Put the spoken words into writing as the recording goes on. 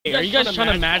Hey, are you guys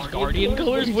trying to match Guardian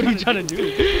colors? What are you trying to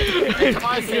do? Come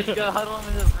on, let's go huddle him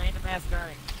in this random ass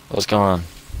guarding. What's going on?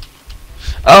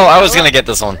 Oh, I was gonna get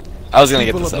this one. I was gonna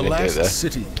get this one. People of the last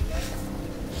city.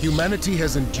 Humanity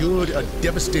has endured a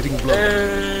devastating blow.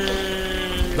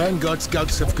 Vanguard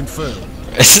scouts have confirmed.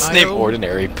 Is his name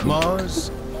Ordinary Poop? Mars,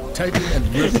 Titan,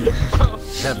 and Mercury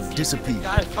have disappeared.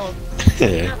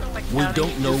 Yeah. We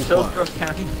don't know why.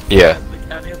 Yeah.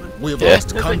 We have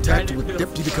lost contact with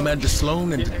Deputy Commander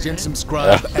Sloan and Jensen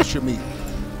Scribe Asher Mead.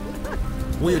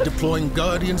 We are deploying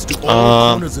Guardians to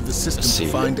all corners of the system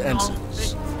to find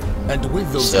answers. And with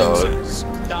those answers,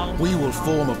 we will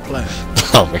form a plan.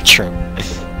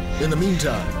 In the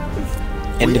meantime,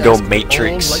 Indigo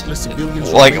Matrix.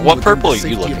 Like, what purple are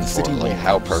you looking for? Like,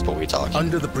 how purple are we talking?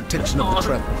 Under the protection of the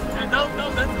Traveler.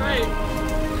 No, that's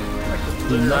right.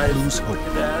 Do not lose hope.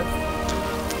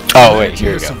 Oh wait,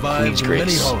 here we go. Queen's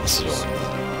Grace.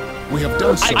 We have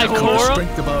done so through the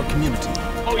strength of our community.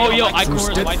 Through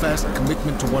steadfast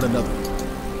commitment to one another.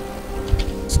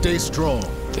 Stay strong.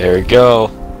 There we go.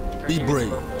 Be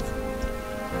brave.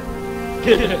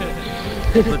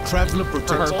 The Traveler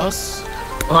protects us,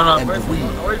 and we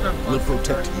will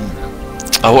protect you.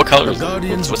 Oh, what color is the it?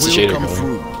 Guardians What's the will shader come color?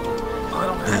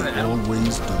 through. They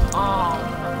always do.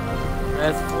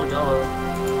 That's full yellow.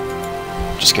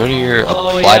 Just go to your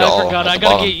Oh apply to yeah, I all. forgot. At I the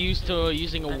gotta bottom. get used to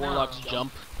using a warlock's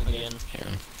jump again. Here.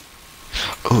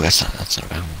 Oh, that's not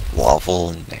bad. Waffle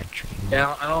and nectarine.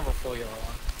 Yeah, I don't have a full yellow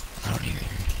one. I don't either.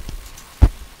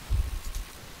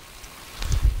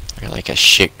 I got like a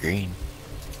shit green.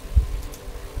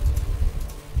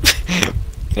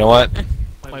 You know what?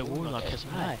 My warlock has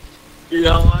arrived. You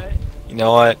know what? You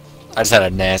know what? I just had a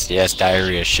nasty ass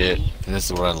diarrhea shit, and this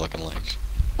is what I'm looking like.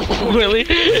 Really?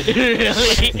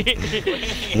 Really?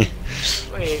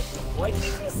 Wait, what did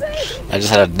you say? I just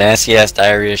had a nasty ass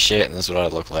diarrhea shit, and this is what I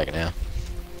look like now.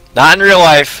 Not in real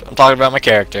life. I'm talking about my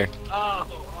character. Oh.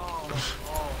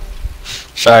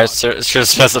 Sorry, it should have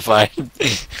specified.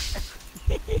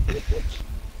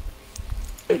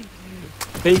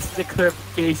 Basic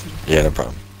clarification. Yeah, no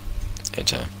problem.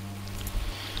 Anytime.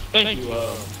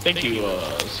 Thank you,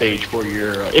 Sage, for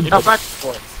your input. How back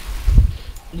sports?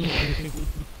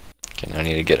 Okay, now I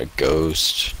need to get a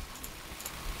ghost.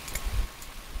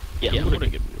 Yeah, I'm gonna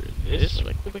get rid of this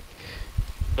right quick.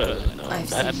 No, I've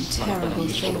that's seen not terrible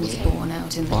really things born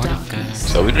out in the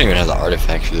darkness. So we don't even have the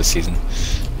artifact for this season.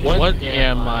 What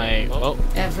am I? Oh,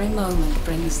 Every moment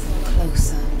brings them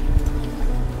closer.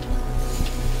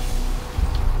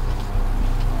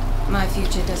 My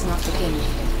future does not begin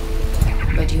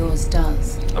here, but yours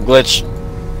does. I'm glitched.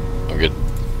 I'm good.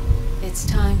 It's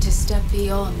time to step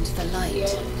beyond the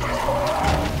light.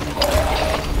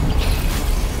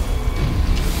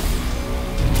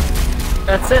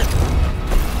 That's it.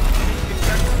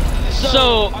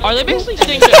 so are they basically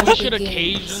saying that we should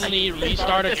occasionally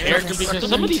restart a character because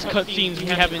some of these cutscenes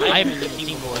I haven't seen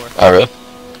before? Oh, really?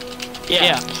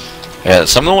 Yeah. Yeah,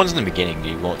 some of the ones in the beginning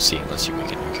you won't see unless you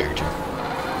make a new character.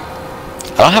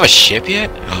 I don't have a ship yet?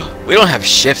 We don't have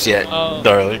ships yet,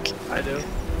 darling. I do.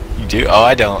 You do? Oh,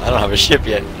 I don't. I don't have a ship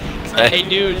yet. Hey,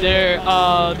 dude, they're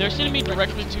sending me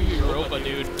directly to Europa,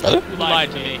 dude. Are they? You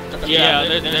lied to me. Yeah,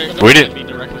 they're We sending didn't- me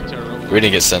directly to Europa. We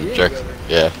didn't get sent directly.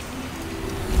 Yeah.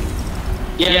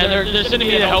 Yeah, they're sending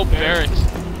me to help Barrett.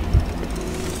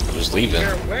 Just leave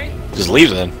then. Just leave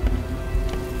then.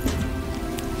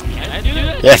 Can I do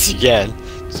that? Yes, you can.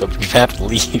 So you have to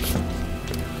leave.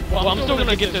 Well, I'm still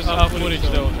gonna get this footage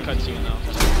though, of the cutscene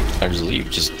though. I just leave.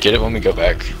 Just get it when we go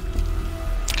back.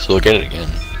 So we'll get it again.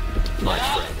 My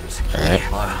friends,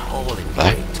 Alright. are all in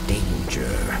Bye. great danger.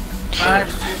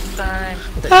 This time.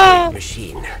 The great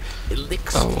machine,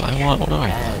 Elixir, Oh, what do I want?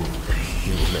 and the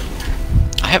human.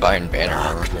 I have Iron Banner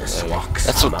armor. Darkness walks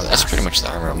That's among that's pretty us. much the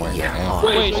armor I'm wearing right now.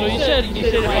 Wait, so you said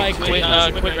if I quit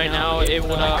right now, it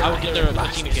would I would get their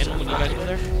cutscene again when you guys were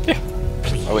there?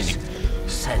 Please, I wouldn't.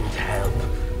 send help.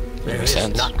 There Makes is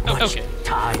sense. not much Okay.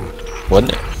 time.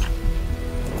 Wouldn't it?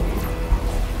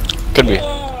 Could be.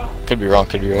 Could be wrong.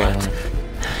 Could be right. I don't know.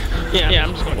 Yeah,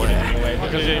 I'm just gonna quit it anyway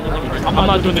because I'm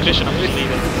not doing the mission. I'm just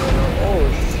leaving.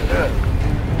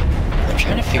 I'm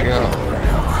trying to figure out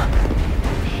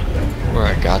where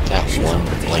I got that one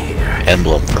like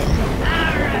emblem from.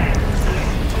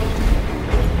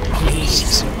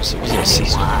 Was it a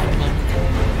season?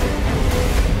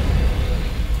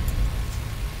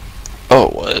 Oh,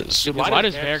 it was. Dude, why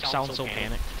does Varric sound so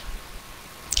panicked?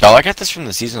 Oh, I got this from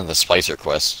the season of the Splicer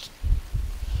quest.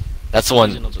 That's the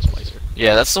one.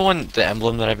 Yeah, that's the one. The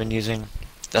emblem that I've been using.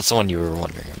 That's the one you were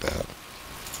wondering about.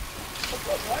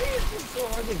 Why is it so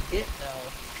hard to get now?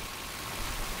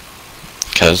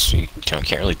 Because you can't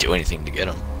really do anything to get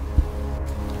them.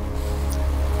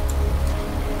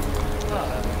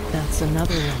 That's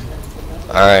another one.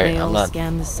 Alright, They I'm all not.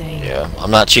 scan the same. Yeah,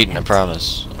 I'm not cheating, I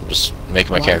promise. I'm just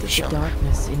making my Why character did the stronger.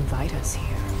 darkness invite us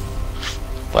here?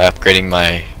 By upgrading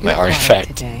my You're quiet artifact.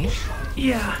 today.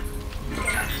 Yeah.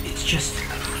 It's just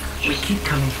we keep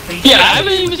coming face Yeah, to I face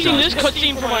haven't even with seen this darkness.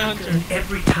 cutscene for my hunter. And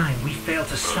every time we fail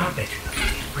to stop it,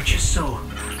 we're just so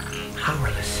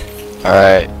powerless.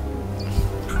 Alright.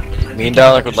 Me and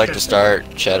Dalek would like to start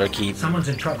Shadowkeep. Someone's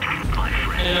in trouble.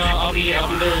 I'll be there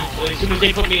as soon as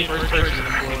they put me in first person.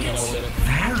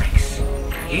 Varix.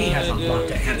 He has unlocked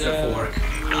to answer for.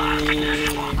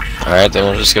 Alright, then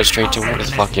we'll just go straight to what the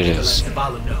fuck it is.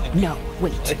 No,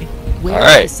 wait. Where is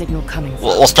Alright. the signal coming from?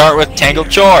 We'll start with Tangled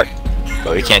Chore.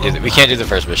 But we can't do the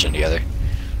first mission together.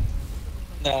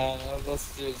 Nah,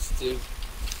 let's just do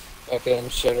fucking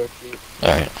Shadowkeep.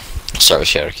 Alright. We'll start with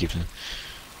Shadowkeep then.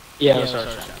 Yeah, Yeah, sorry.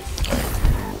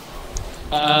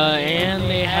 And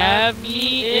they have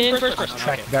me in first person.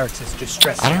 Track Varix's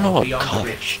distress. I don't know what beyond the color.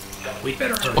 ridge. We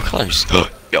better hurry. What color is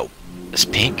Yo, this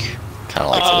pink? Kinda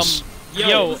like this.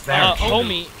 Yo,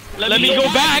 homie, let me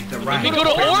go back. Let me go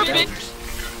to orbit.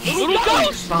 Little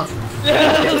ghost.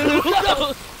 Little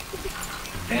ghost.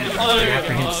 I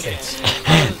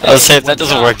was saying, if that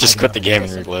doesn't work, just quit the game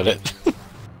and reload it.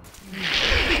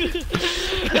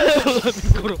 Let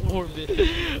me go to orbit.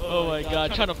 Oh my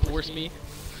god, trying to force me.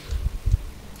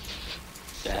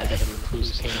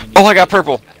 Oh, I got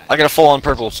purple. I got a full-on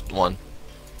purple one.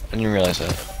 I didn't realize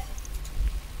that.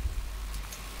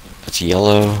 That's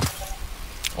yellow,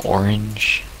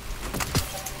 orange.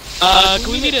 Can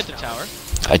we meet at the tower?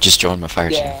 I just joined my fire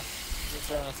team. Yeah.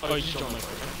 Oh, you just joined my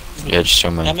first. Yeah, just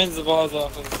joined my. I'm in Zaval's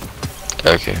office.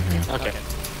 Okay. Yeah. Okay.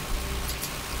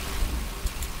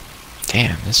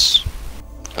 Damn, this.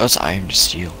 Oh, it's iron to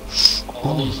steel.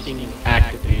 All these things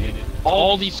activated.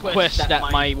 All these quests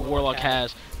that my warlock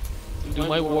has. Dude,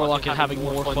 my warlock is having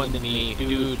more fun than me,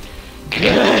 dude.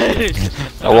 The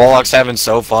warlock's having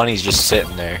so fun, he's just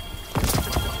sitting there.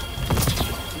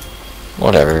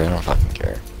 Whatever, I don't fucking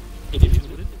care. It is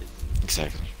what it is.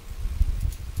 Exactly.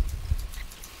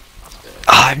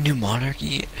 Ah, I have New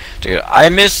Monarchy. Dude, I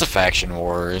miss the faction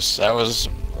wars. That was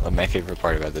my favorite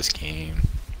part about this game.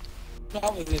 I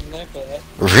was in there for that.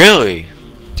 Really?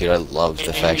 Dude, I love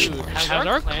the faction wars. Has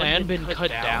our clan been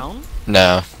cut down?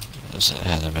 No, it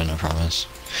hasn't been a promise.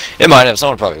 It might have.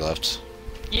 Someone probably left.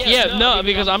 Yeah, no,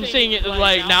 because I'm seeing it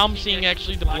like now. I'm seeing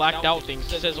actually the blacked out things.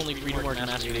 It says only Freedom March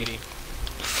Master Duty.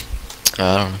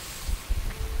 I don't know.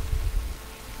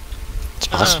 It's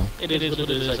possible. It is what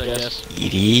it is, I guess.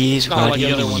 It is Not what like the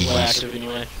it other ones were is. active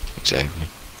anyway. Exactly.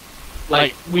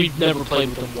 Like we've never played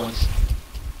with them once.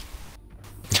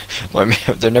 Well, I mean,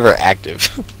 they're never active.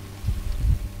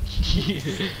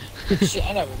 Shit,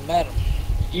 I never met him.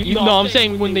 No, I'm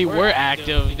saying when they were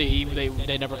active,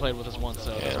 they never played with us once.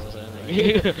 So. Yeah. That's what I'm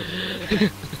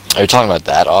saying. Are you talking about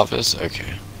that office?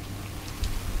 Okay. I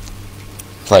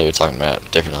thought you were talking about a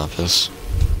different office.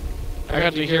 I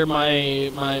got to hear my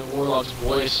warlock's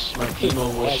voice, my emo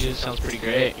voice. It sounds pretty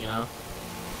great, you know.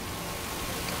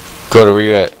 Go to where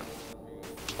you at?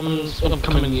 I'm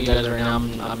coming to you guys right now.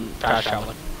 I'm fast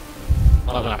traveling.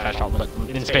 Well, not fast traveling, but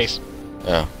in space.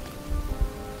 Oh.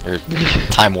 You're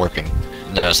time warping.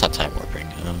 No, it's not time warping.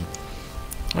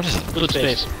 What is it? Good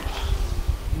space.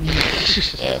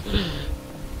 Yeah.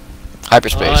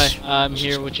 Hyperspace. Hi, I'm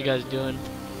here. What you guys doing?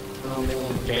 Don't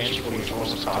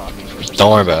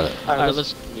worry about it. Alright,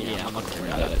 let's. Yeah, I'm not gonna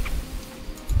worry about it.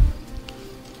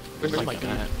 Where's my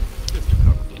gun at?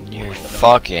 In your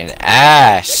fucking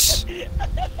ass.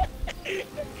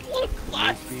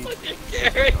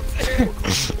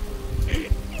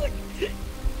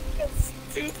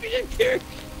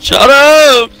 Shut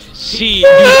up! See, dude,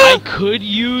 I could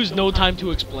use no time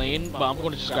to explain, but I'm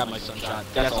gonna just grab my sunshot.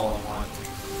 That's all I want.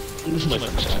 This is my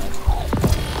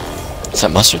sunshot. Is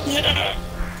that mustard?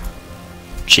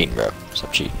 Cheating, bro.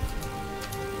 Stop cheating.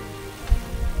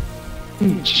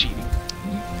 Cheating.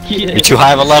 You're too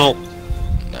high of a level.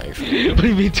 No, you're fine. What do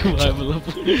you mean too high of a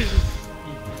level?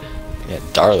 Yeah,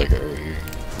 Darlic over here.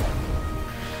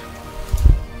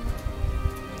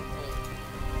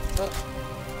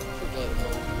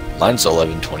 Mine's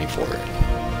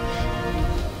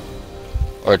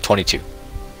 11:24. Or 22.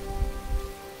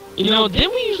 You know,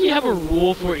 didn't we usually have a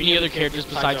rule for any other characters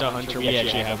besides our hunter? We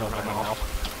actually have one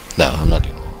off. No, I'm not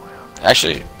doing that.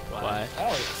 Actually, Why? I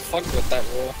don't fuck with that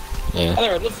rule. yeah. I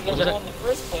never listened to the one in the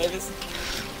first place.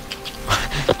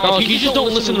 Oh, you just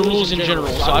don't listen to rules in general,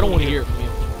 so I don't want to hear it from you.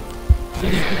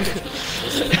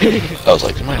 I was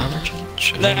like, did my armor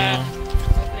change? Nah.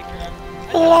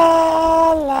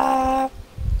 La la.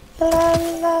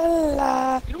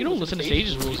 You don't listen to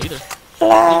Sage's rules either.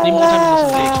 Need more time to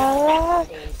listen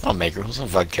to Sage. I'll make rules. I'll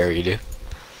fuck care you do.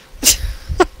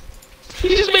 He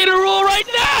just made a rule right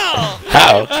now!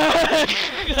 How?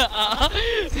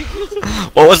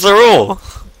 What was the rule?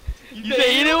 You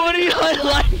say you didn't want to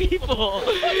like people! I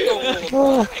ain't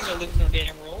gonna listen to no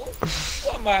damn rule.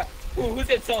 What am I? Who's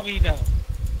that telling me no?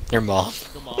 Your mom.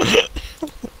 Come on.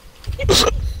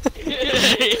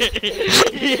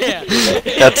 Yeah.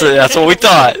 That's what we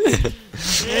thought.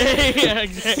 Yeah,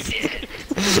 exactly.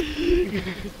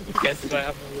 Guess what?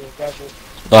 I'm a little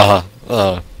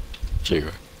rebel.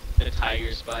 Sure. The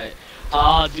tiger's bite.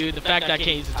 Oh, dude, the fact that I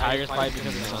can't use the tiger's bite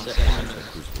because of the sunset.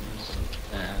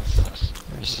 Nah, sucks.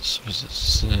 Where's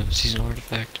this seasonal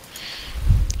artifact?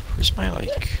 Where's my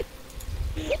like?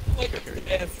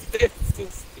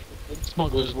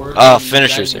 Smuggler's word. Oh,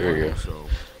 finishers. Here we go.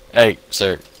 Hey,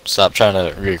 sir, stop trying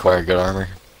to reacquire good armor.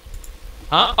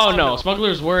 Huh? Oh no,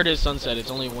 smuggler's word is sunset. It's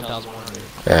only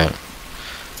 1,100. Alright.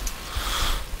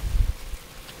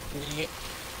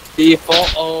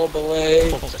 Default all the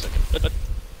way.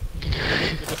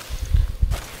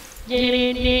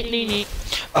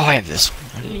 Oh, I have this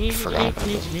one. I forgot about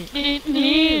this one.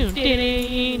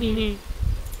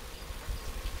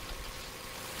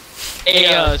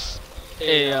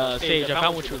 Sage, I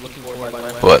found what you were looking for, by the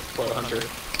way. What? For a hunter.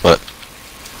 What?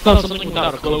 Found something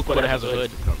without a cloak, but it has a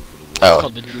hood. It's Oh.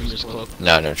 called the Dreamer's Cloak.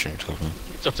 No, no, trying to talk about.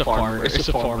 It's a farmer. It's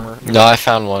a farmer. No, I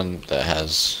found one that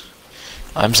has.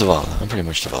 I'm Zavala. I'm pretty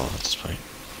much Zavala at this point.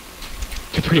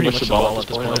 You're pretty much the ball at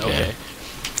this point. Okay.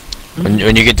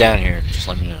 When you get down here, just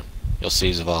let me know. You'll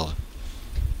see Zavala.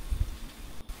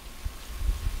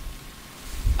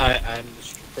 I'm the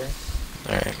stripper.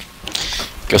 Alright.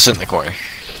 Go sit in the corner.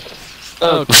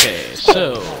 Okay,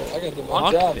 so I gotta do my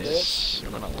lock job, this.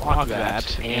 I'm gonna lock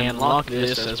that and lock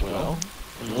this as well.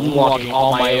 I'm unlocking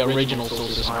all my original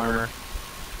Solstice armor.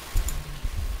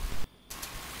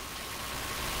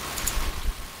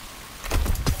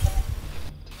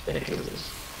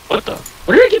 What the?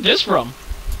 Where did I get this from?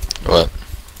 What?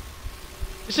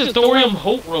 This is thorium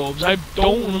hope robes. I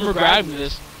don't remember grabbing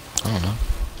this. I don't know.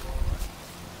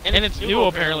 And it's new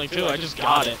apparently too. I just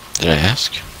got it. Did I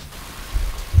ask?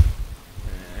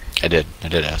 I did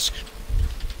ask.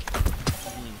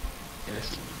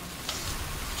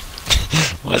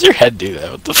 Why does your head do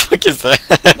that? What the fuck is that?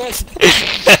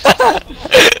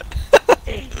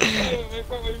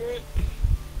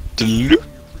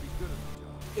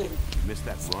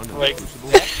 Like,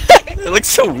 It looks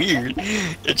so weird.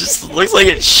 It just looks like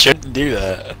it shouldn't do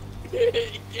that.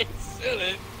 it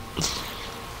shouldn't.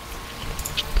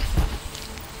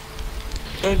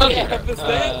 Okay, Have the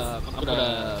stats. I'm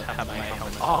gonna have my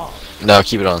helmet off. No,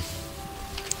 keep it on.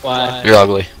 Why? You're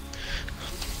ugly.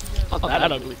 Not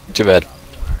that ugly. Too bad.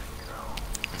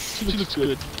 She looks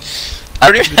good. I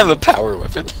don't even have a power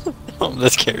weapon on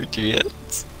this character yet.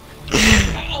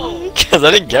 Because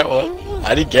I didn't get one.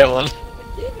 I didn't get one.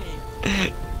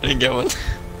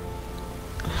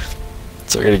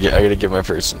 So I gotta get my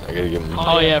person. I gotta get him.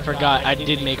 Oh yeah, I forgot. I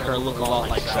did make her look a lot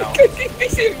like Sal.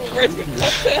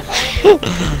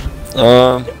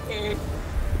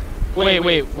 Wait,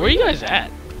 where are you guys at?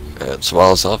 At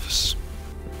Zawala's office.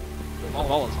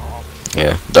 Oh,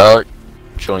 Yeah, dog.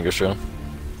 Go show him.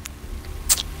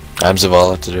 I'm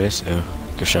Zavala today, so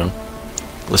go show him.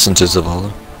 Listen to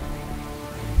Zavala.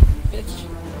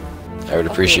 I would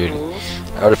appreciate it.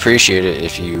 I would appreciate it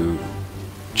if you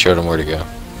showed him where to go.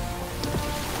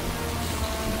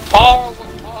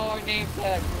 Oh, name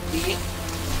tag.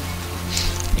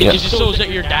 You know, it just shows that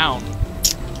you're down.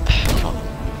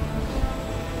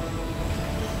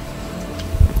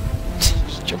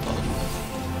 just jump on.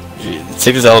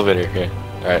 Take this elevator here.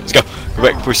 Alright, let's go. Go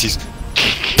back, pussies.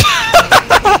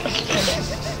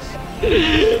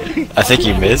 I think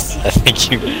you missed. I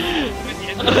think you.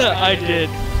 I did.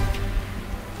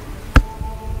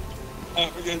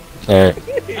 Alright.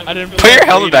 I didn't Put your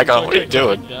helmet back on. What are you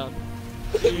doing?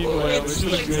 Just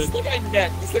look at my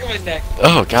neck. Just look at my neck.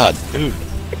 Oh god, dude.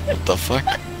 What the fuck?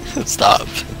 Stop.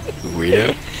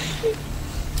 Weirdo.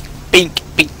 Bink,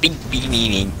 bink, bink, bink,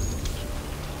 bink, bink.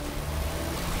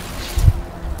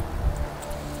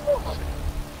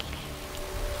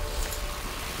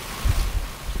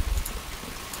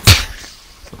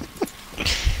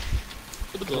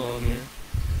 What's going on here?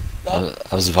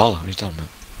 I was Zavala. What are you talking about?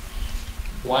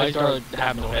 Why is Darla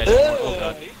have no head anymore? Oh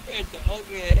god. You got the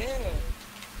ugly hair.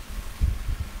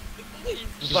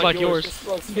 Just like yours. Just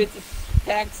smokes 50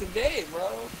 packs a day, bro.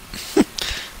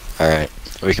 Alright.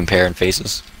 Are we comparing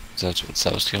faces? Is that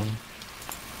what's killing me?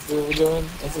 Is this what we're doing?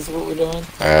 Is this what we're doing?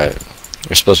 Alright.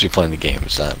 We're supposed to be playing the game.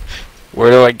 It's not Where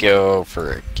do I go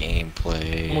for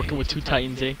gameplay? I'm working with 2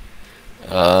 Titans, eh?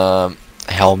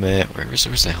 Helmet. Where's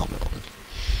the helmet one?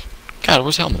 God,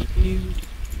 where's helmet?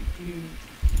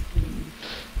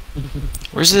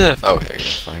 Where's the? Oh, here.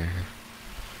 Fire.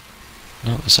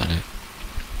 No, that's not it.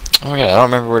 Oh my god, I don't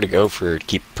remember where to go for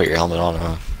put your helmet on or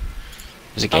off.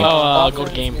 Is it game? Oh, go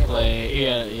to gameplay.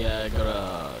 Yeah, go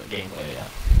to gameplay. Yeah.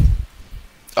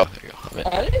 Oh, there you go. Helmet.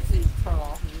 I didn't see you turn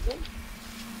off music.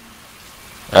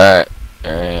 Alright,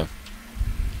 there I am.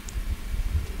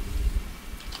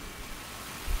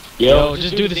 Yo,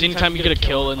 just do this anytime you get a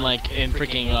kill in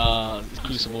freaking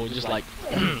Crucible. Just like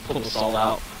pull the salt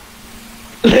out.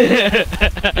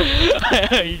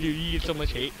 you get so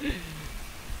much hate.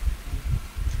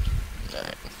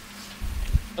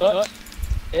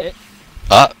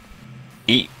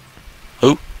 Eat.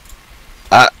 Who?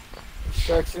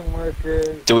 Construction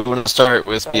worker. Do we want to start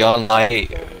with Beyond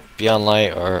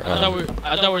Light, or I thought we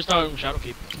were starting with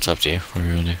Shadowkeep. it's up to you. What are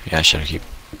we gonna do? Yeah, Shadowkeep.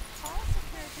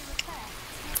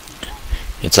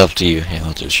 It's up to you. Yeah,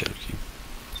 let's do Shadowkeep.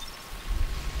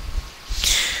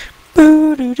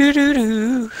 Boo doo doo doo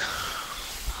doo.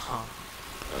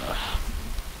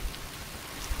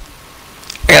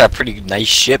 I got a pretty nice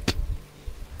ship.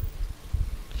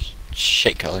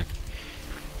 Shit color.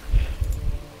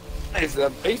 Nice,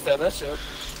 based on that ship.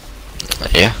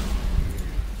 Yeah.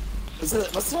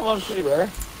 What's the one pretty rare?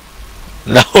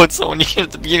 No, it's the one you get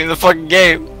at the beginning of the fucking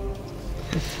game.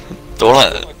 The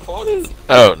one. My quote is.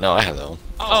 Oh no, I have that one.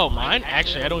 Oh, mine?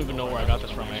 Actually, I don't even know where I got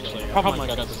this from. Actually, I probably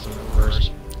got this in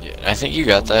reverse. Yeah, I think you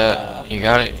got that. You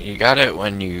got it. You got it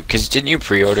when you. Cause didn't you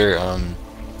pre-order?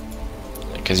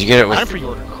 Cause you get it with. I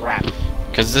pre-ordered crap.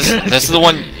 Cause this is the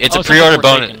one. It's a pre-order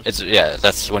bonus. It's yeah.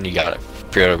 That's when you got it.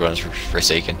 Pre-order bonus for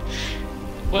Forsaken.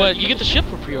 But you get the ship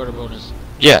for pre-order bonus.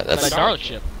 Yeah, That's that's. my Darlic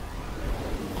ship.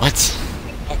 What?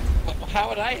 How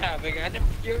would I have it? I didn't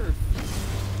pre-order.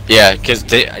 Yeah, cause you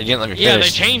didn't let me finish. Yeah, they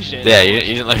changed it. Yeah, you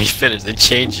didn't let me finish. They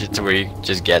changed it to where you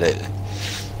just get it.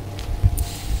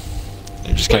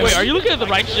 You're just kind Wait, are you looking at the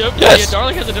right ship? Yes. Yeah,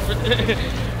 Darlic has a different.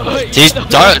 He's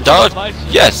Darlic. My ship.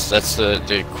 Yes, that's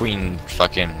the queen.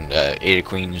 Fucking 8 of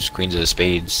queens, queens of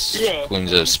spades, Yeah.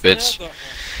 queens of spits.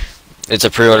 It's a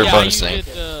pre-order Yeah, bonus I thing. use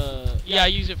it, yeah, I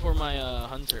use it for my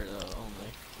hunter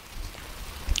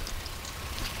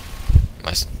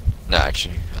only. No,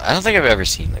 actually, I don't think I've ever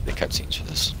seen like the cutscenes for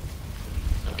this.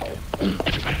 Okay.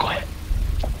 Everybody quiet.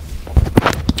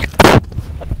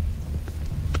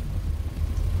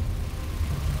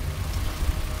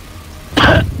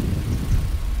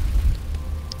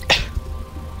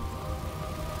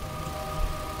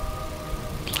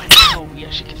 Oh yeah,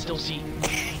 she can still see.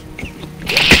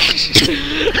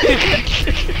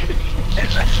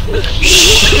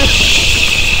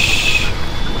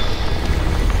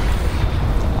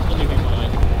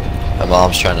 My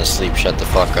mom's trying to sleep. Shut the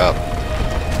fuck up.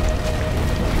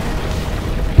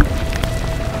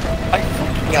 My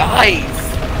fucking eyes.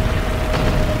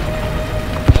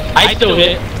 I still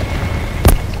hit.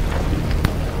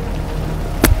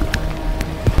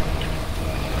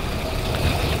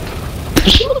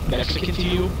 Does she look Mexican to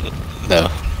you? No.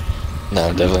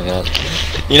 No, definitely not.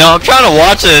 You know, I'm trying to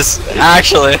watch this,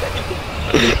 actually.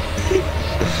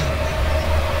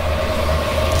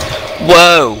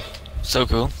 Whoa! So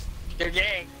cool. You're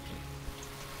gay.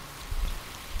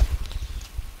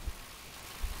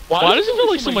 Why does it feel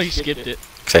like somebody skipped it?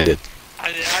 Cause I did.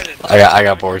 I I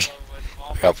got bored.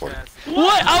 I got bored.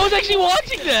 What? I was actually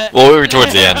watching that! Well, we were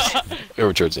towards the end. We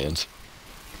were towards the end.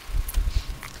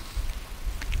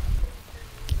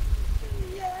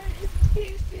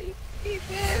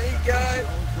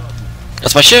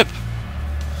 That's my ship!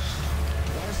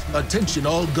 Attention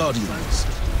all Guardians.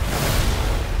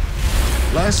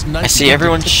 Last night I see we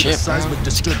everyone's detected a ship, seismic bro.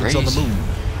 It's disturbance on the crazy. moon.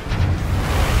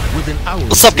 Within hours,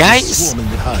 What's up, it was guys?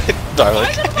 swarming with hive. Darling.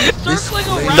 This Circling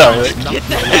flame around. Darling. is not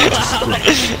the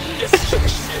largest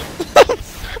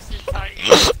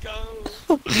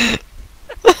spread.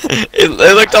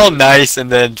 It looked all nice and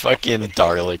then fucking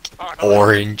dark,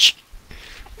 orange.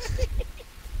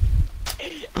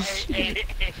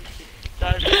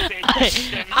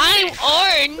 I'm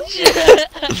orange!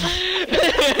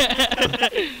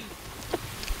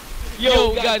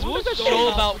 Yo, guys, what was that show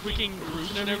about freaking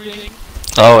Groot and everything?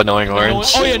 Oh, annoying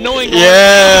orange. Oh yeah, knowing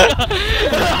Yeah!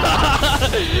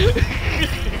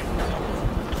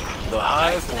 The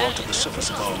hive wanted the surface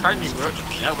of our Pardon me, bro.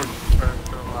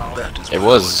 That is It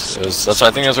was. That's. I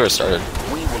think that's where it started.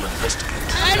 we will investigate.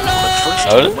 Hello! But first,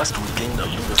 Oh, did we it? must regain a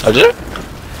little. Oh, did it?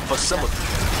 For some of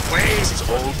you, this is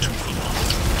all too long.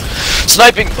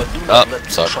 Sniping! But do Oh, not let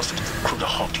sorry. atrocity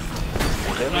haunt you.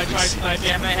 And I tried sniping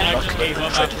him and I just gave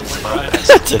up after one try.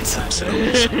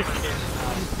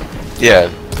 Yeah.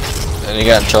 And he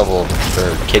got in trouble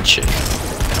for kid shit.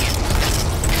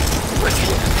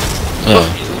 Yeah.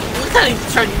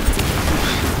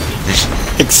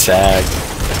 Exactly.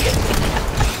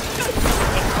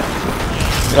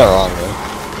 You're not wrong, though.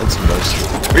 That's mercy.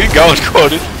 Where you going,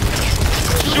 Quoted?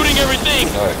 Shooting everything!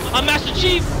 Alright. I'm Master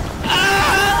Chief!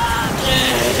 Ah!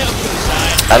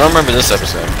 I don't remember this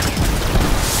episode.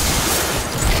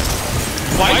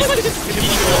 Why did this video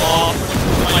go off?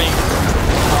 Like,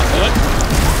 what?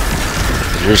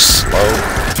 You're slow.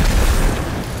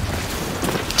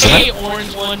 Hey,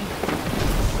 orange one.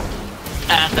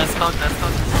 That's not.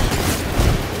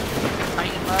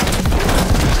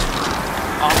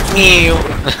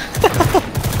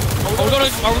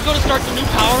 Are we gonna start the new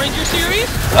Power Ranger series?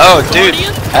 Oh, dude.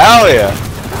 Guardian? Hell yeah.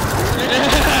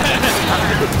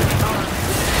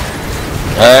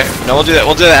 Alright, no, we'll do that.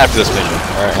 We'll do that after this mission.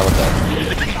 Alright, how about that?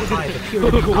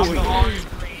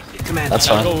 That's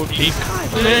fine.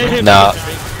 No.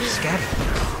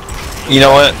 You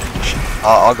know what?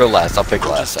 I'll go last. I'll pick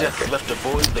last.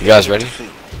 You guys ready?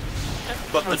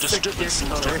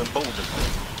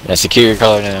 Yeah, secure your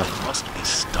color now.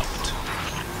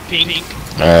 Pink.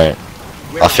 Alright.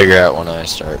 I'll figure out when I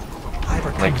start.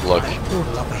 Like, look.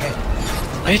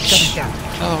 Bitch.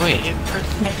 Oh, wait.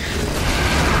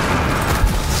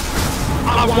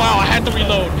 Oh, wow, I had to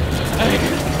reload.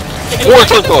 War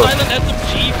took the silent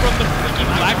SMG from the freaking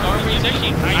Black Armory is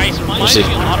actually nice. Reminds me a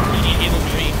lot of freaking Halo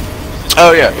 3.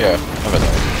 Oh, yeah, yeah. How about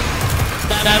that?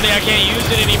 Sadly, I can't use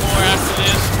it anymore after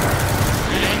this.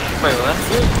 Wait, what?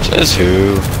 Says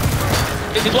who?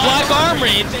 It's Black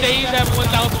Armory. It stays at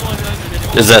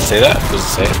 1,100. Does that say that? Does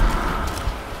it say it?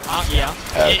 Yeah.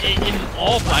 Okay. In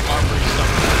all Black Armory stuff.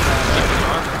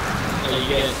 So you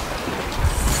get it.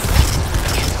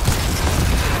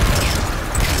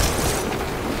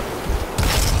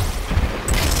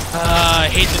 I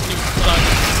hate this new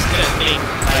thing.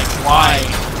 Like, why?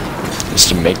 Just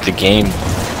to make the game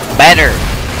better.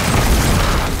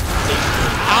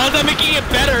 How is that making it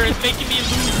better? It's making me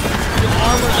lose the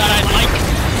armor that I like.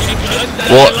 And guns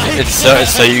that Well, I like. it's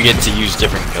so you get to use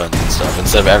different guns and stuff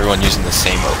instead of everyone using the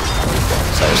same overpowered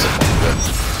guns. That was the point of it.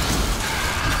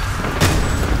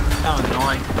 That was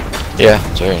annoying. Yeah,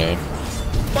 it's very annoying.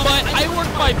 But I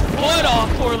worked my butt off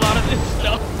for a lot of this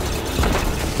stuff.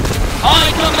 Oh,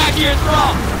 they come back here and throw.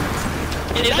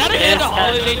 And is that an end of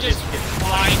holiday just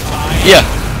flying by? Yeah.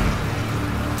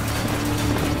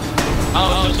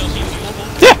 Oh, so she's useful?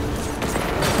 Yeah.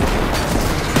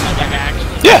 Like action.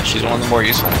 Yeah, she's one of the more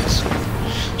useful ones.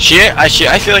 I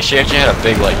feel like she actually had a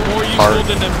big like part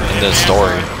in the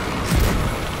story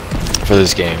for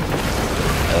this game,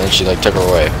 and then she like took her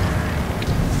away.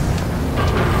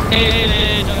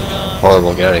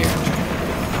 Horrible, get out of here.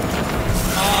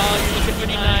 Oh, you're looking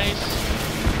pretty nice.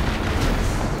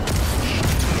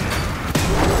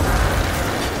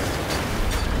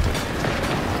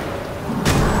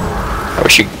 How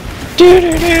was she?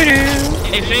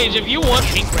 Hey Sage, if you want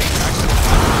Pink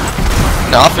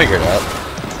Ranger, No, I'll figure it out.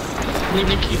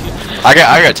 I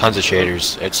got tons of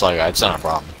shaders. It's like it's not a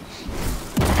problem.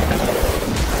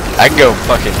 I can go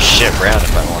fucking shit around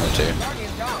if I wanted to.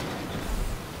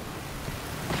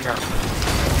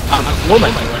 What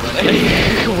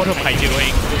am I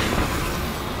doing?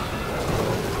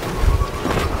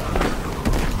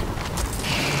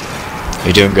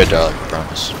 You're doing good, darling. I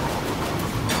promise.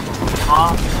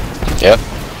 Yep.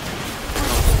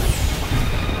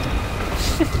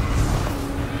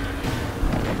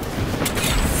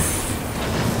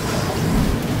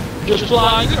 Just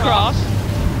flying across.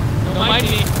 No mind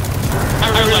me. I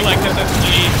really like this SMG.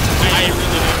 I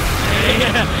really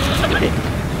do.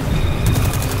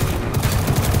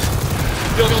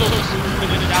 Feels so smooth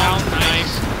and it sounds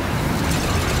nice.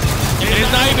 And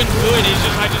it's not even good, it's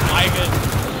just I just like it.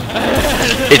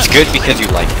 It's good because you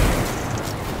like it.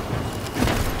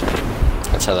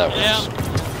 That's how that works. Yeah.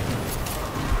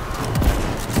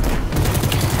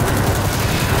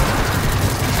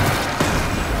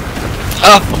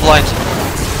 Oh, I'm blind.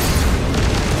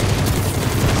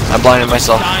 I blinded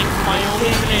myself. Dying for my own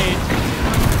grenade.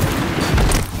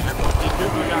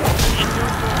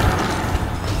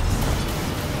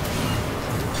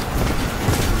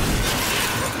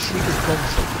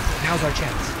 Now's our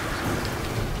chance.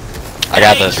 I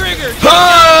got this.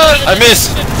 Ah, I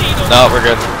missed. No, we're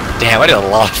good. Damn, I did a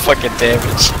lot of fucking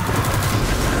damage.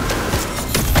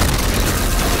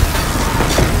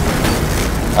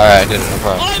 Alright, I did it, no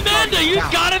problem. Oh, Amanda, you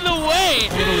got in the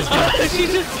way! She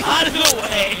just got in the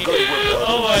way!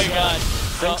 Oh my god.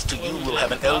 thanks to you, we'll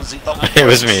have an LZ up. It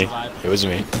was me. It was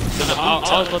me.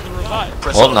 I was about to revive.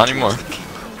 Well, not anymore.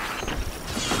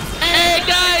 Hey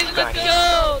guys, let's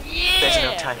go! Yeah! There's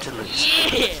no time to lose.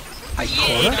 Yeah!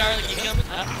 Ikora? Darling, you coming?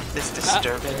 This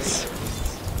disturbance.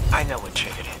 I know what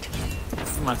triggered it.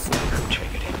 Who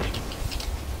triggered it?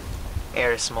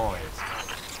 Eris Moore.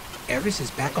 Eris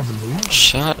is back on the move?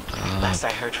 Shut Last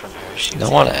up. I heard from her, she No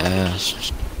was one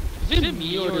asked. Is it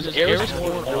me or does Eris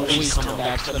Moore always come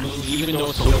back to the movie even though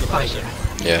it's a older person?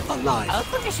 Yeah. Alive. I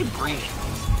think I should breathe.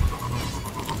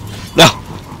 No!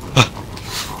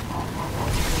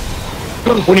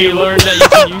 When you learn that you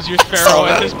can use your sparrow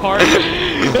at this part.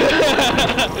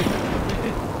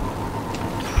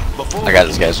 I got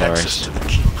this guy's no worries.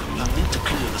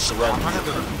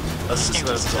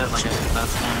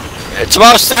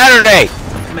 Tomorrow's Saturday!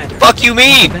 Commander, Fuck you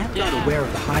mean? Vanguard aware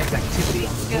of the hive's activity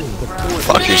on the moon before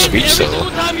Fuck your speech Every though.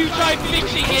 single time you try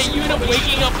fixing it, you end up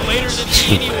waking up later than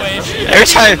me anyway.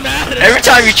 Every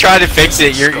time you try to fix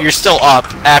it, you're still up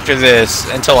after this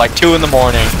until like 2 in the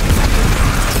morning.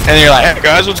 And you're like, hey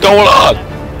guys, what's going on?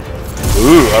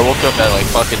 Ooh, I woke up at like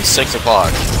fucking 6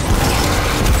 o'clock.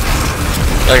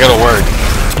 I gotta work.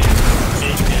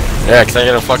 Yeah, 'cause I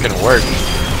gotta fucking work.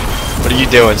 What are you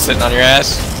doing? Sitting on your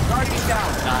ass?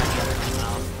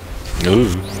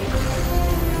 Ooh.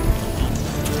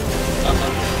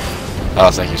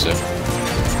 Oh, thank you, sir.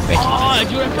 Thank you. Oh,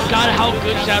 dude, I forgot how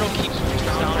good Shadow keeps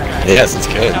soundtrack. Yes, it's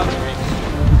good. Sounds great.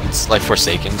 It's like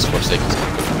Forsaken's. Forsaken's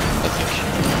good, I think.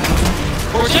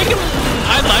 Forsaken,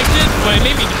 I liked it, but it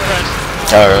made me depressed.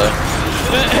 Oh, really?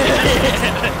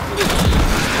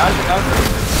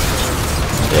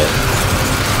 Yeah.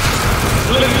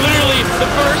 Literally, the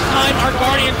first time our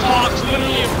guardian talks,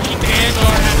 literally, the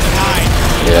Andor has to die.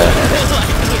 Yeah.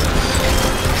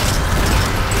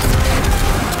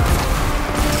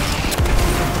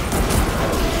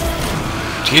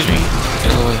 Excuse me.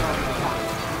 Get out of the way.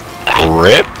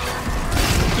 Rip?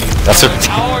 That's a.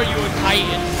 How are you a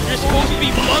Titan? You're supposed to be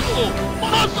muscle!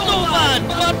 Muscle man!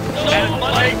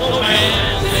 Muscle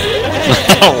man!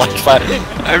 I don't like fire.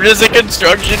 I'm just a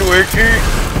construction worker.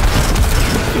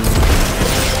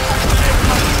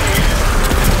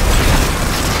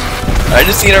 I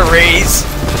just need a raise.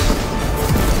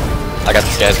 I got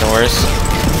this guy's no worries.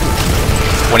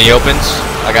 When he opens,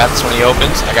 I got this when he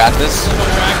opens. I got this.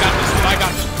 I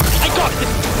got this!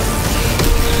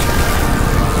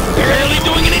 Barely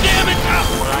doing any damage!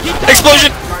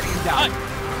 Explosion!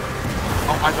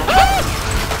 Oh, I don't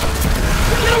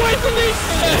Get away from me!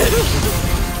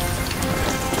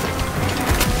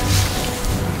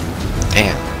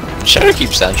 Damn.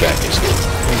 Shadowkeep soundtrack is good.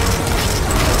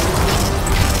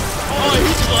 Oh,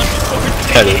 he's lost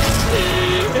Cut it.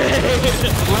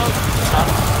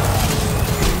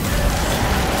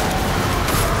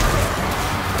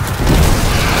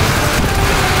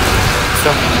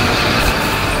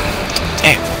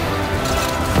 Damn.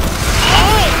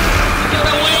 Get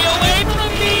away from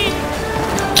me!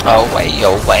 Away,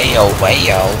 away, away,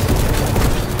 oh.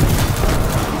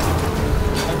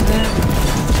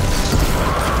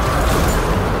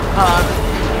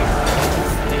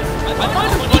 I find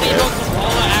it funny how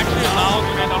Kamala actually allows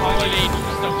Amanda Holiday to do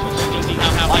stuff so she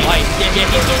doesn't have light. Yeah,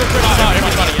 he's over for about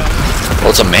everybody else.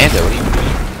 Well, it's Amanda. What do you mean?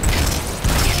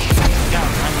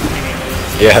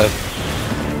 Yeah,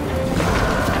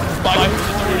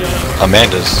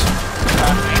 Amanda's.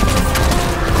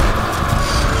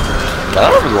 I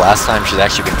don't remember the last time she's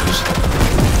actually been used.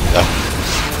 No.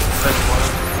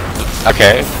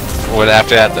 Okay. What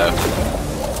after that though?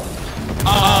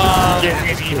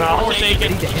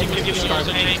 Forsaken.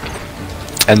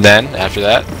 And then after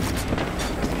that?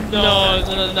 No,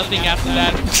 nothing after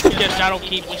that. Get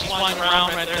Shadowkeep when she's flying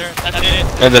around right there. That's it.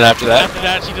 And then after that? After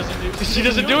that, she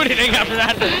doesn't do anything after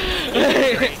that.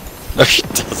 No, she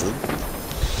doesn't.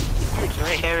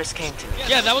 Eris came to me.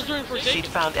 Yeah, that was during Forsaken. She'd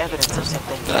found evidence of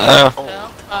something old.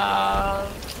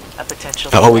 A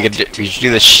potential. Oh, we should do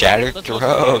the shattered Eris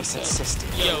throws. insisted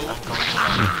Yo. on going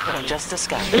on. Just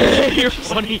disguised. You're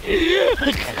funny. And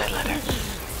I let her.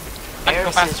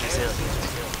 Eris is resilient.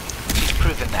 She's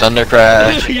proven that. Thunder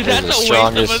Crash is That's the a waste of a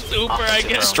strongest, super, I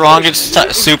guess.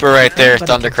 strongest super right there.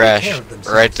 Thunder Crash,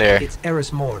 right there. It's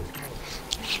Eris Morn.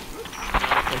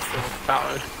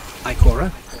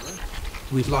 Ikora,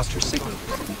 we've lost her signal.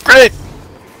 Great.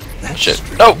 That's Shit.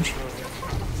 strange. No.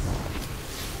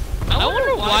 I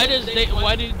wonder why did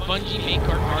Bungie make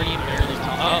our Guardian barely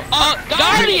talk?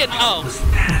 Guardian! Oh!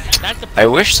 That's the I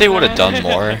wish they would have done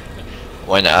more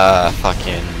when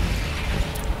fucking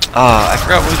I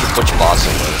forgot which boss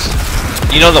it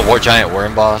was. You know the giant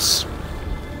worm boss?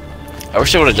 I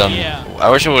wish I would have done. Yeah. I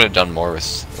wish I would have done more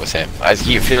with him. I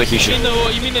feel like he should.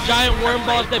 You mean the giant worm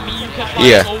boss that you kept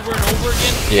fighting Yeah. over and over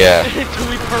again? Yeah. Until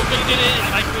we perfected it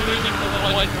and like losing for the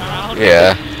one round.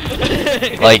 Yeah.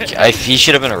 Like he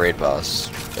should have been a raid boss,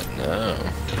 but no.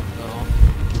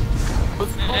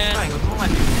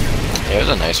 Yeah, it was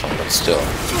a nice one, but still. No,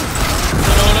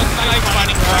 that's like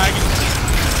fighting dragons.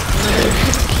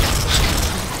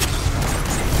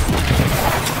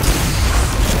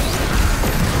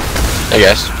 Hey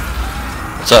guys,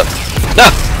 what's up? No,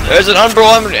 there's an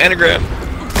unbroken anagram.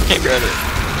 Can't grab it.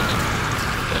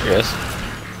 There guys.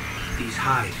 These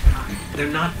hive, they're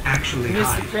not actually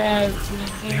hive. Their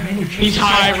energy He's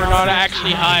high, we're not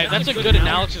actually high. That's a good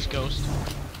analysis, Ghost.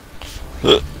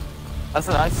 That's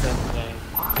what I said today.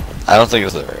 I don't think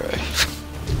it's the right way.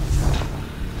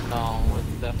 No, it's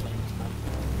definitely not.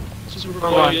 Just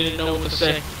remember you didn't know what to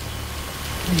say.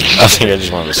 I think I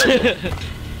just wanted to say it.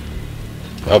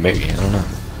 Oh, maybe, I don't know.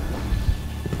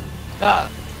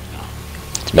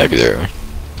 It's maybe the right way.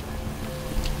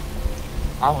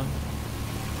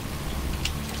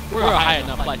 We're high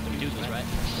enough like to do this, right?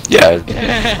 Yeah,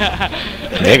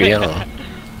 maybe, I don't know.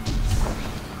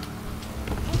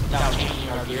 Now changing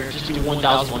our gear, just do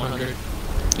 1,100.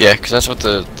 Yeah, because that's what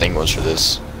the thing was for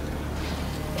this.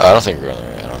 I don't think we're going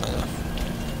there, I don't know.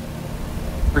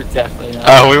 We're definitely not.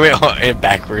 Oh, we went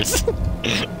backwards.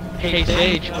 Hey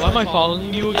Sage, why am I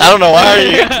following you again? I don't know why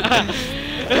you.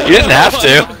 You didn't have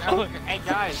to. Hey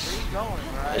guys, where you going,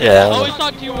 right? Yeah. I always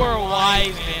thought you were a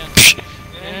wise man.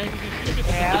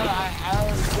 Yeah, I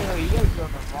always feel you guys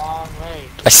going the wrong way.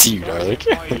 I see you, darling.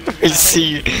 I see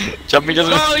you. Jumping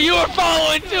doesn't. Oh, you were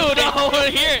following too. No, I want to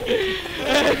hear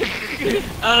it.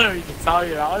 I don't know if you can tell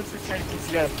you. I was just trying to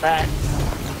see that back.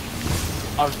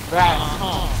 I was back.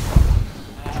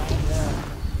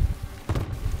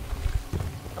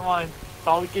 Come on,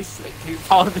 follow get slick, dude.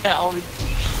 Follow that only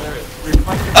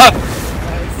reflector. Ah!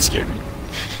 That scared me.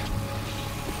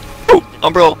 Ooh,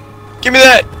 umbrella. Give me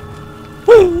that!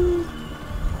 Woo!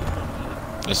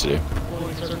 Yes, I do.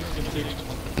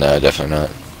 No, definitely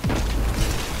not.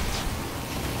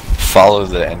 Follow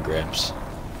the engrams.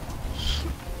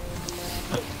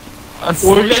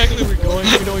 Where exactly we're going?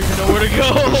 We don't even know where to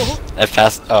go. I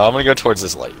passed. Oh, I'm gonna go towards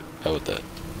this light. How about that?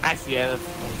 Actually, yeah, that's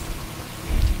nice.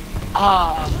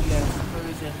 Ah, yes,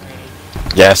 frozen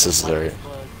rain. Yes, this is right.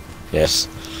 Yes.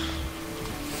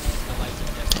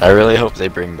 I really hope they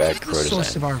bring back The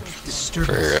source of our Crotasan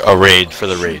disturbance for a raid for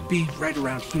the raid. should be right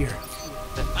around here.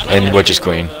 And Witch's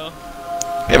Queen.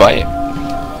 They might.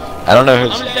 I don't know I'm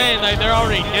who's. just saying, like, they're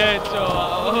already dead, so...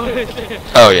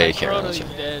 Oh yeah, you can't Frodo's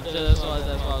really. dead, so that's why I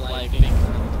was like...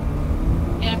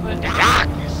 Yeah, but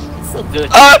it's so good.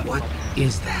 What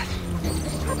is that?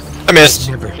 I missed.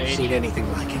 Never seen anything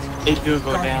like it. They do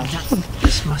go down.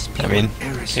 This must be I mean, what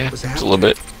Eris yeah, was it's after. a little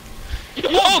bit.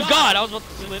 Oh god, I was about to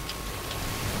slip.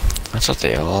 That's what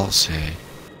they all say.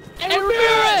 Hey,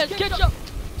 Ramirez, catch up!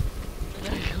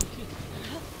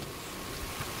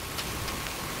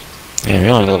 Yeah,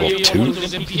 you're only level 2.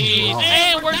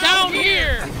 Hey, we're down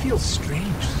here! I feel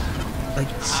strange. Like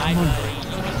someone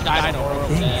died on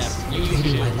things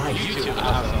invading my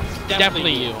life.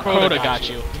 Definitely you. Crota got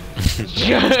you.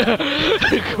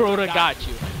 Crota got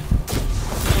you.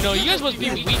 You know, you guys must be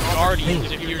weak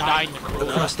guardians if you're dying to Crota.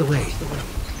 Across the way.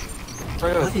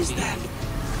 What is that?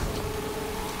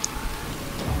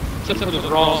 Except for the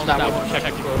thralls that would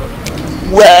protect Crota.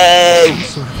 Whoa!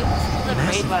 Some sort of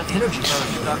massive energy source.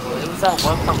 It was that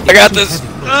one from I got this.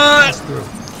 Pass through.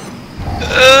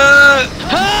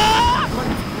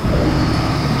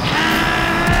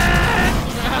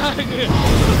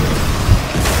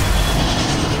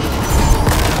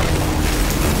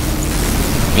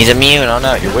 He's immune. Oh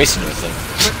no, you're wasting your thing.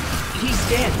 He's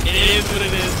dead. It is what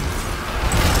it is.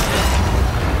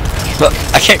 Look,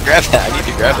 I can't grab that. I need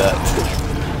to grab that.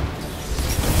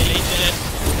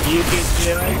 You can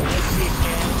do it.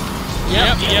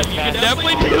 Yep, you can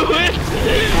definitely do it.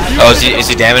 Oh, is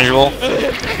he damageable?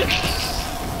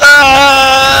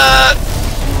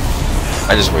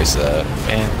 I just wasted that.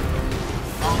 Man.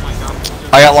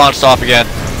 I got launched off again.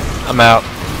 I'm out.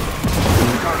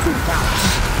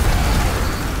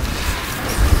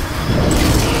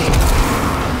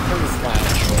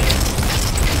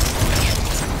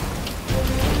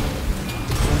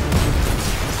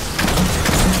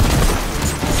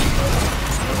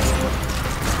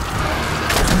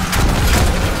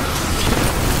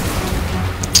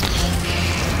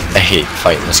 I hate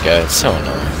fighting this guy, it's so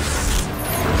annoying.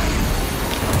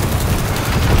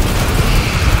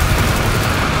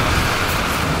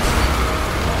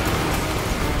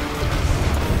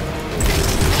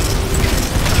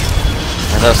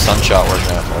 How's that sunshot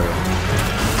working out for you?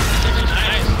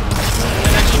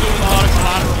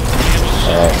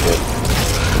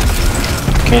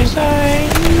 'Cause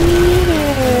I need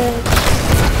it.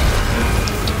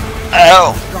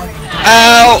 Ow!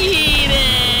 Ow! Eat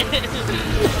it!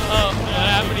 Oh, what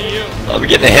happened to you? I'm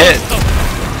getting a hit.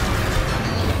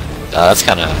 That's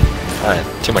kind of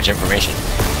too much information.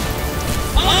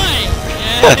 Fine!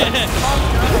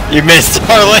 You missed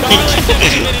our link.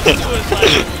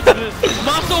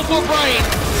 Muscle for brain!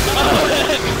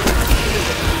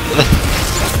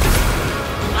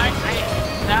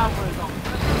 Now we're going.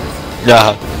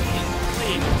 Yeah.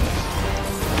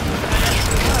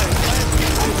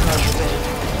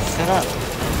 Shut up.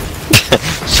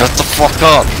 Shut the fuck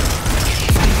up.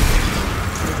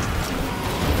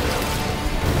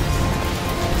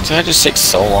 Did I just take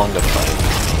so long to fight?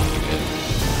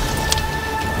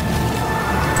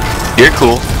 You're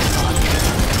cool.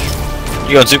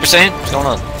 You going Super Saiyan? What's going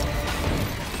on?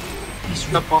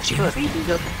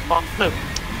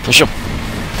 Push him.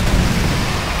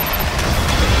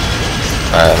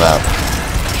 Alright, I'm out.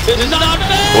 This is not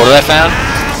fair! What did I found?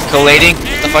 Collating?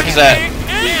 What the fuck is that?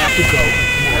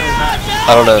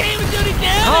 I don't know.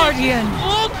 Guardian!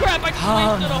 Oh crap, I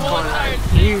wasted a whole entire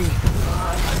thing.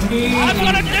 I'm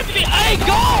gonna defeat. Hey,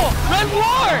 go! Red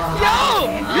War!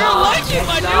 Yo! You're legend,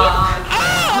 my dude!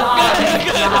 Ah!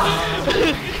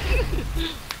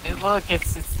 Hey, look,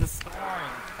 it's the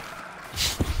scoring.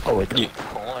 Oh, wait, do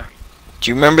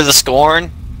you remember the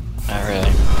scorn? Not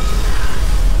really.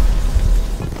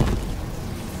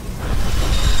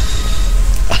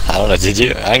 I don't know, did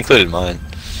you? I included mine.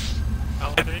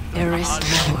 There is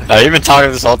more. You've been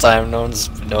talking this whole time, no one's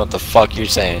know what the fuck you're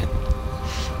saying.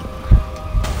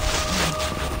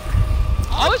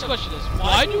 I always question this.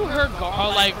 Why do her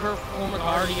former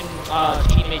Guardian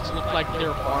teammates look like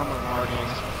they're armor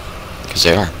Guardians? Because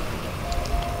they are.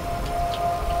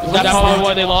 Is that probably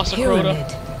why they lost to Crota?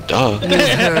 Duh. You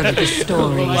heard the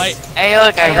stories. Hey,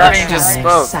 look, I heard him just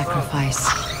spoke. Sacrifice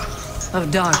of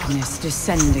darkness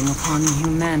descending upon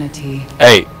humanity.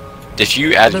 Hey, did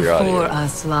you add your Before audio?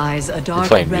 us lies a dark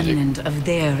playing music. remnant of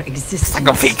their existence. I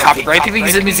can feed copyright. People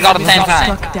use music all the damn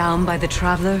time. Struck down by the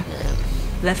traveler,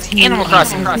 left here Animal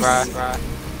Crossing, in peace.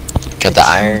 Got the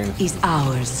iron. Is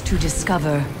ours to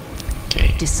discover.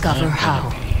 Okay. Discover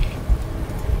how.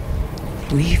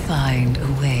 We find a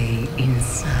way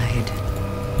inside.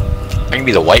 I can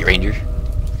be the White Ranger.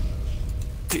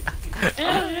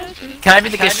 Can I be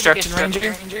the Construction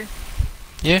Ranger?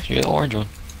 Yeah, you're the orange one.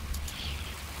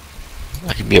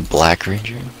 I can be a Black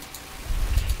Ranger.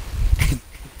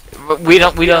 We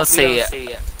don't say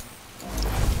it.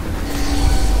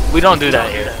 We don't do that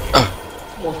here.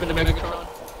 Morph into Megatron.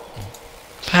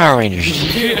 Power Rangers.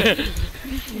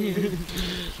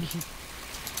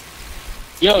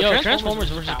 Yo, Transformers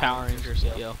versus Power Rangers.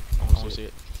 Yo, I want to see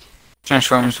it.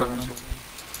 Transformers. Well,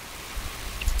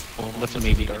 lift a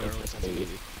maybe. They're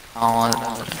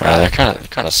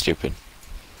kind of stupid.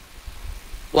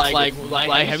 Like,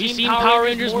 have you seen Power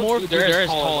Rangers morph? They're as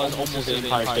tall as almost the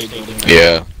Empire State Building.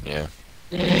 Yeah. Yeah.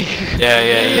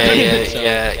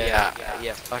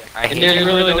 Fuck. And there's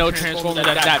really no Transformer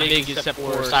that's that big except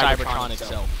for Cybertron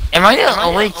itself. Am I the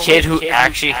only kid who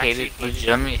actually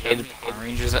legitimately hated Power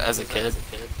Rangers as a kid?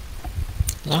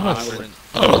 I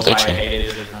don't think so.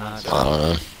 I don't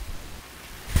know.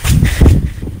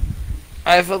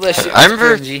 I feel that shit. I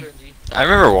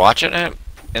remember watching it,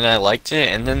 and I liked it,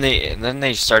 and then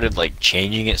they started like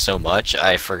changing it so much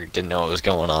I didn't know what was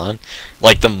going on.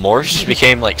 Like the morphs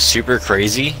became like super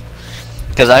crazy.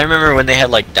 Because I remember when they had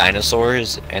like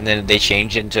dinosaurs, and then they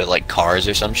changed into like cars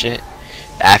or some shit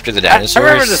after the dinosaurs. I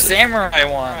remember the samurai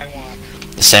one.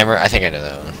 The samurai, I think I know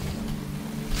that one.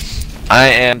 I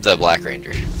am the Black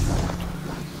Ranger.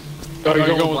 Oh, you're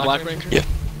going with Black Ranger? Yeah.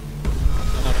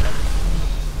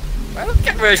 I don't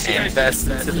get where she invests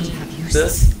into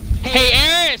this. Hey,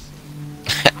 Eris!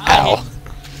 Ow.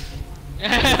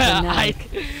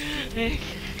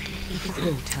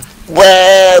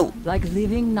 Whoa! Like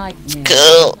living nightmare.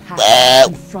 Cool. Wow.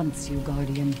 Confronts you,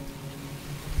 Guardian.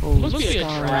 Must be a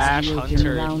trash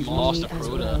hunter if you lost to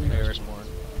Crota, Erisborn.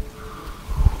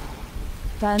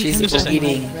 She's just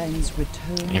eating.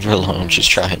 Leave her alone, she's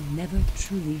trying.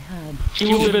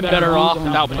 She would have been better off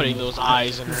without putting those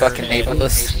eyes in her. Fucking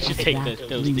ableist. She take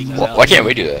those things out. Why can't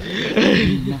we do that?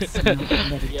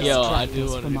 Yo, I do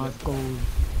want to do that.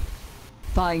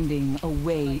 Finding a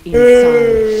way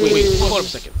inside. Wait, hold on a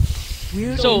second.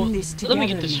 So, let me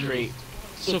get this straight.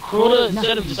 So Crota,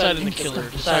 instead of deciding to kill her,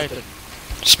 decided to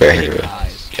Spare take her. her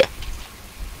eyes. Yeah.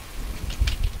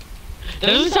 That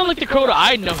doesn't sound like the Crota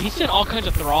I know. He sent all kinds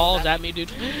of thralls at me,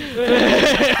 dude.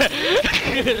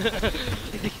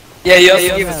 Yeah, he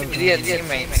also gave us idiot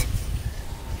teammates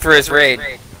for his raid.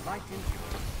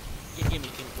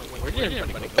 Where did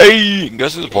Hey, go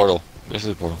through the portal. Go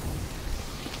through the portal.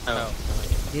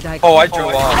 Oh, I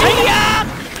drove off.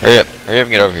 Hurry up and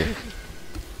get over here.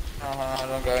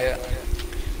 Don't go yet.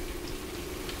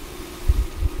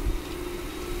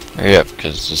 Hurry up,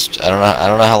 cause just I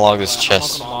don't know how long this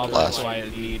chest lasts.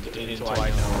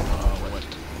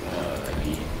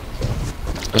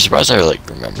 I'm surprised I like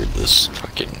remembered this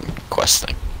fucking quest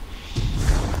thing.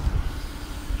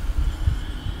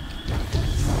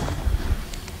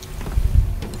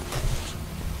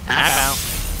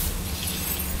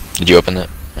 Did you open that?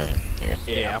 Alright, here.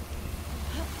 Yeah.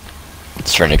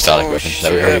 It's for an exotic weapon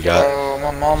that we already got.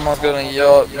 Bro, my mama's gonna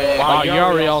yell at me. Wow, you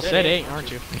already all said 8, aren't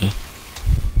you? Yeah.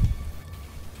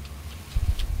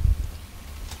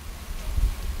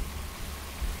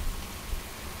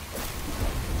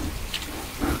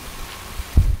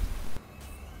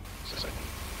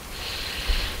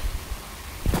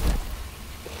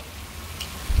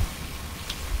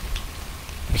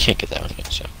 We can't get that one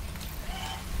yet, so.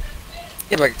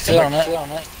 Yeah, but sit on it.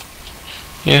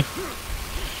 Yeah.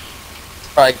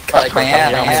 Probably cut my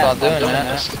hand while doing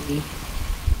that.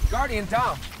 Guardian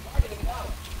down.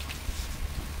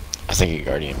 I think a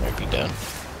guardian might be down.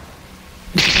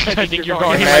 I think you're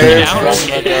going down.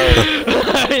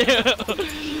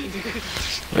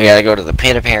 We gotta go to the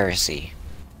pit of heresy.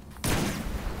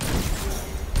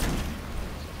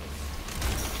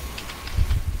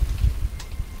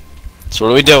 So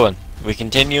what are we doing? We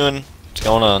continuing? What's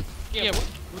going on? Yeah,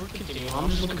 we're continuing. I'm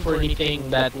just looking for anything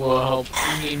that will help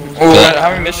me move. Ooh, how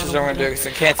many missions are we gonna do? Because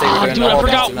I can't say we're doing Dude, all I of them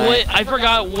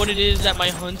forgot tonight. what it is that my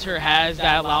hunter has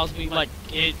that allows me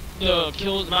the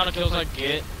amount of kills I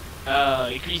get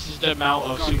increases the amount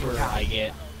of super I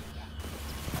get.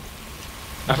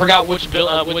 I forgot which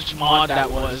mod that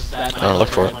was. That I don't look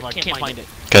for it. I can't find it.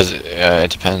 Cause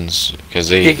it depends. Cause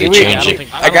they Yeah, change it.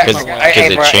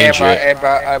 Hey,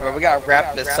 bro, we gotta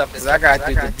wrap this up because I gotta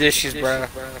do the dishes, bro.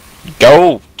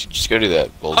 Go! Just go do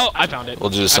that. We'll, Oh, I found it. We'll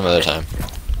do this some other time.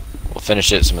 We'll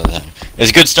finish it some other time.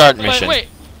 It's a good start mission. Wait,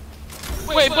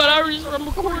 but I'm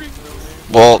recording.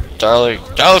 Well,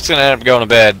 Darlick's gonna end up going to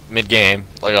bed mid-game,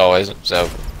 like always, so.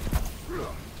 I'm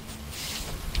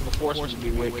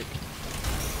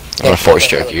gonna force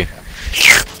choke you.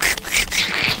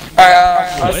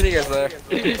 Alright, I'll see you guys later.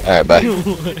 Alright, bye.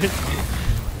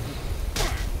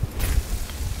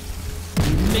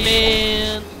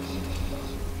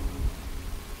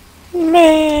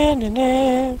 Man.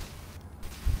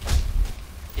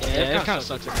 Yeah, it kind of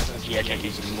sucks. I can't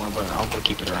use it anymore, but I'll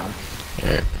keep it around.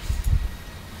 Alright.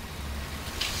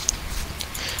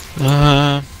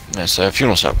 Yeah, so if you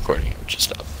don't stop recording, it would just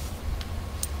stop.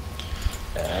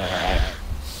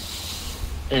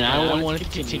 And I want to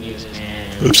continue this,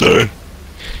 man. I'm sorry.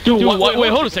 Dude, wait,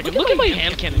 hold a second. Look at my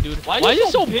hand cannon, dude. Why is it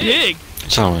so big?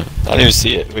 Sorry, man. I don't even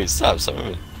see it. Wait, stop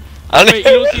moving. I don't Wait,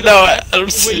 you don't see no, I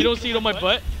don't see Wait, you it. don't see it on my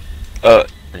butt? On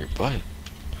your butt?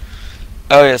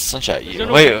 Oh, yeah, Sunshine.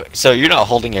 Wait, so you're not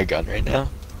holding a gun right now?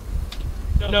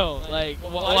 No, like,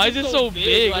 why is it so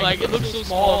big? Like, it looks so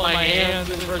small in my hands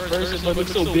in the first person, but it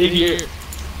looks so big here.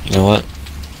 You know what?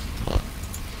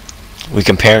 We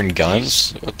comparing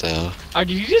guns? What the hell?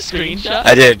 Did you just screenshot?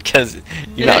 I did, cause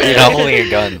you're not holding a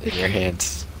gun in your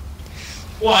hands.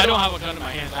 Well, I don't have a gun in my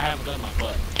hands. I have a gun in my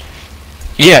butt.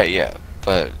 Yeah,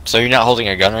 but so you're not holding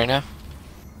a gun right now?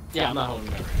 Yeah, I'm not holding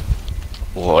a gun.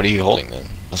 Well, what are you holding then?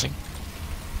 Nothing.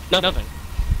 Nothing.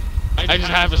 I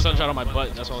just have a sunshot on my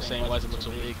butt. That's what I was saying. Why does it look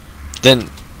so big? Then,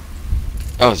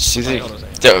 oh, see, there's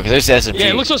the SMG. Yeah,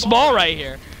 it looks so small right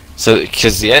here. So,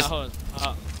 cause the Hold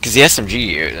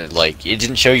SMG, like, it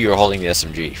didn't show you were holding the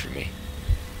SMG for me.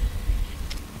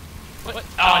 What?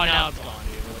 Oh, now it's gone,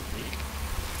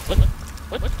 dude.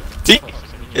 What? See?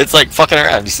 It's like fucking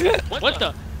around. You see that? What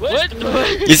the? What?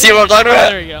 You see what I'm talking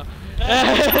about? There you go.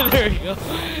 There you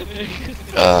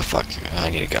go. Fuck. I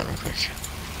need a gun real quick.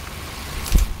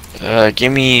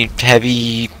 Give me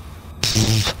heavy.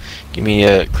 Give me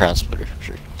a crown splitter.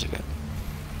 Sure, do that.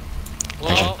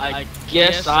 Well, I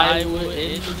guess I would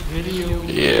end the video.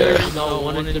 Yeah. No,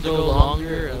 wanted to go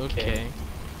longer. Okay.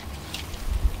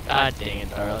 God dang it,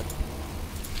 darling.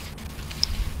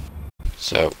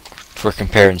 So, we're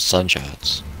comparing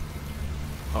sunshots.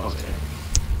 Okay.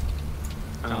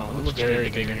 Oh, it looks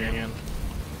very big in your hand.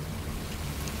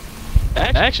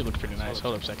 That actually looks pretty nice.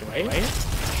 Hold up a second, right?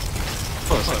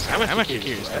 I'm actually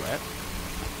curious about that.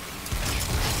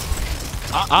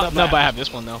 No, but I have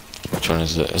this one though. Which one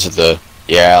is it? Is it the...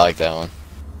 Yeah, I like that one.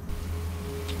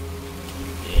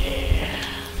 Yeah.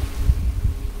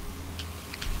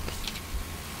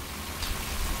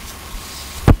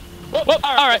 Well,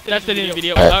 alright, that's the end of the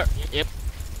video. All right.